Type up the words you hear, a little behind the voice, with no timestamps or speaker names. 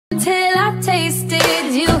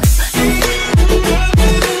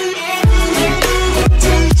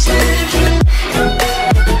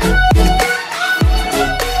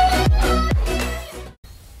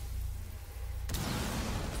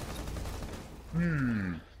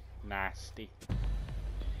Nasty.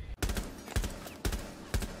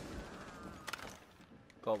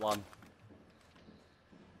 Got one.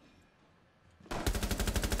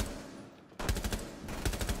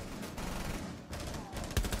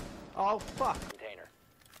 Oh fuck! Container.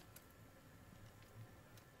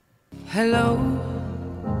 Hello,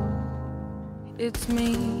 it's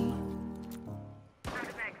me.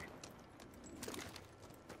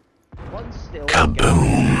 One still.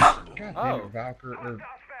 Kaboom! Oh.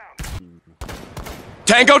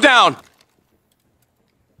 Tango down!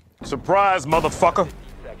 Surprise, motherfucker!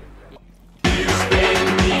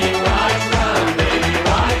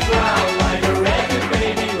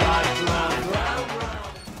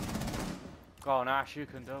 Go on, Ash, you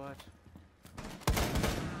can do it.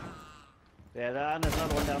 Yeah, there's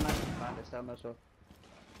another one down there. Right, it's down there, so.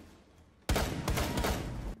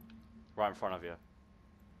 Right in front of you.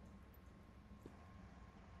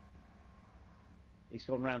 He's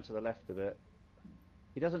gone round to the left a bit.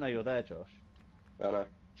 He doesn't know you're there, Josh. I know.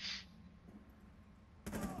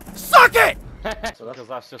 Suck it! Because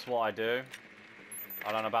that's just what I do.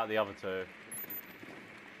 I don't know about the other two.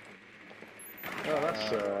 Oh,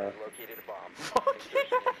 that's Located a bomb. Fucking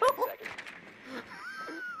hell!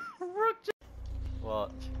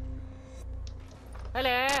 What?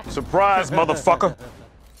 Hello! Surprise, motherfucker!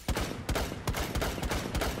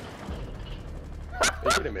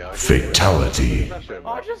 Fatality.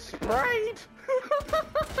 I just sprayed!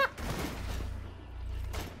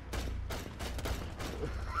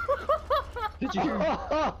 Did you?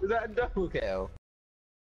 Was that a double kill?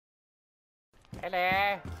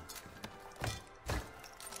 Hello!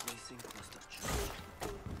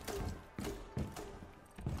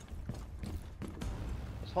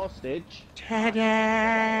 It's hostage.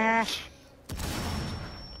 Ta-da!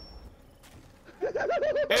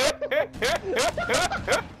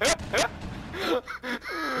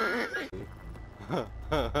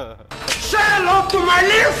 Say hello to my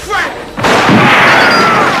little friend!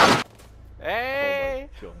 Hey!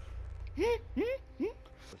 Oh my God.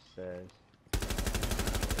 Says.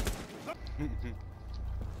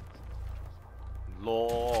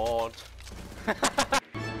 Lord.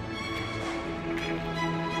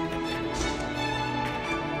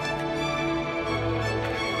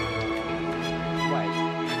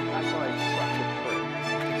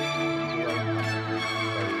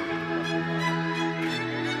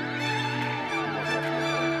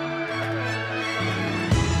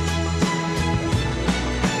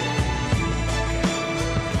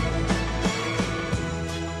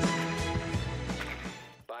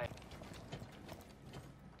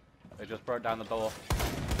 They just broke down the door.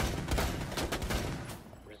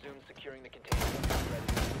 Resume securing the container. Ready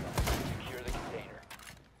to secure the container.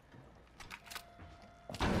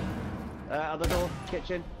 Other door,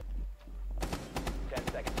 kitchen. 10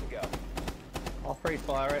 seconds to go. I'll free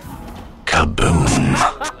fire it. Kaboom!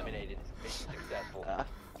 Eliminated. Mission successful.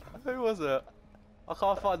 Who was it? I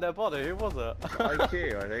can't find their body. Who was it?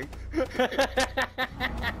 IQ, I think.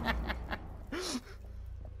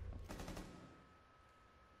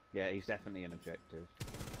 Yeah, he's definitely an objective.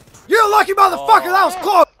 You lucky motherfucker, that was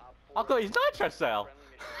close! I got his nitro cell.